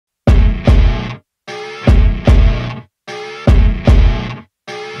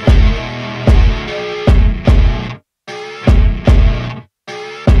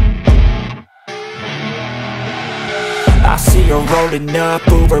rolling up,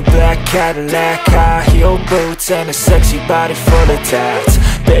 Uber black Cadillac, high heel boots and a sexy body full of tats.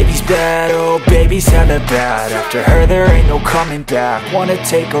 Baby's bad, oh baby's hella bad. After her there ain't no coming back. Wanna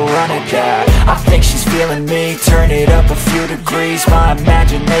take a run at that. I think she's feeling me, turn it up a few degrees. My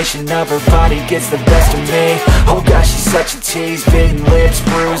imagination of her body gets the best of me. Oh gosh, she's such a tease, bitten lips,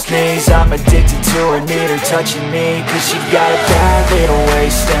 bruised knees. I'm addicted to her, need her touching me. Cause she got a bad little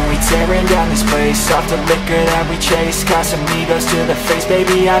waist, and we tearing down this place. Off the liquor that we chase, Casamigos to the face.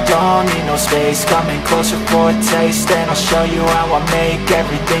 Baby, I don't need no space, coming closer for a taste. And I'll show you how I make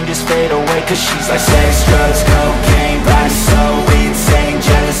everything just fade away. Cause she's like sex, drugs, cocaine, body so insane.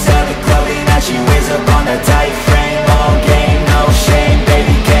 Jealous of the clothing that she wears up on a tight frame. All game, no shame,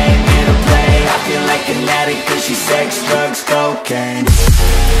 baby came here to play. I feel like an addict cause she's sex, drugs, cocaine.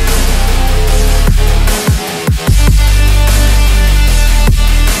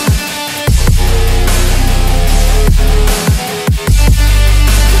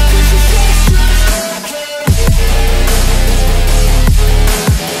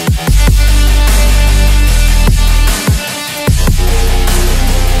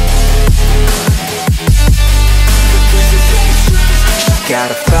 Got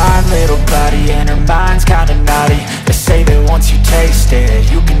a fine little body and her mind's kinda naughty. They say that once you taste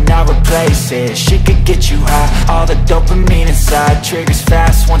it, you cannot replace it. She could get you high, all the dopamine inside triggers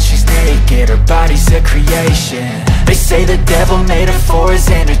fast once she's naked. Her body's a creation. They say the devil made her for his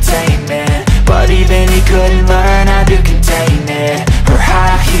entertainment, but even he couldn't learn how to contain it. Her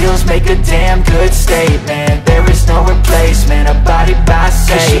high heels make a damn good statement. There is no replacement, a body by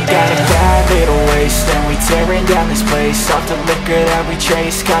Satan. She got a bad little waist, and we tearing down this place. Off the liquor that we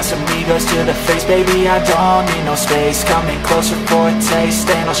chase, Casamigos to the face. Baby, I don't need no space, coming closer for a taste.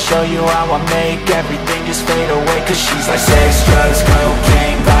 And I'll show you how I make everything just fade away. Cause she's like sex, drugs,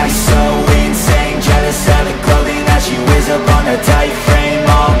 cocaine, body so insane. Jealous of the clothing that she wears up on her tight frame.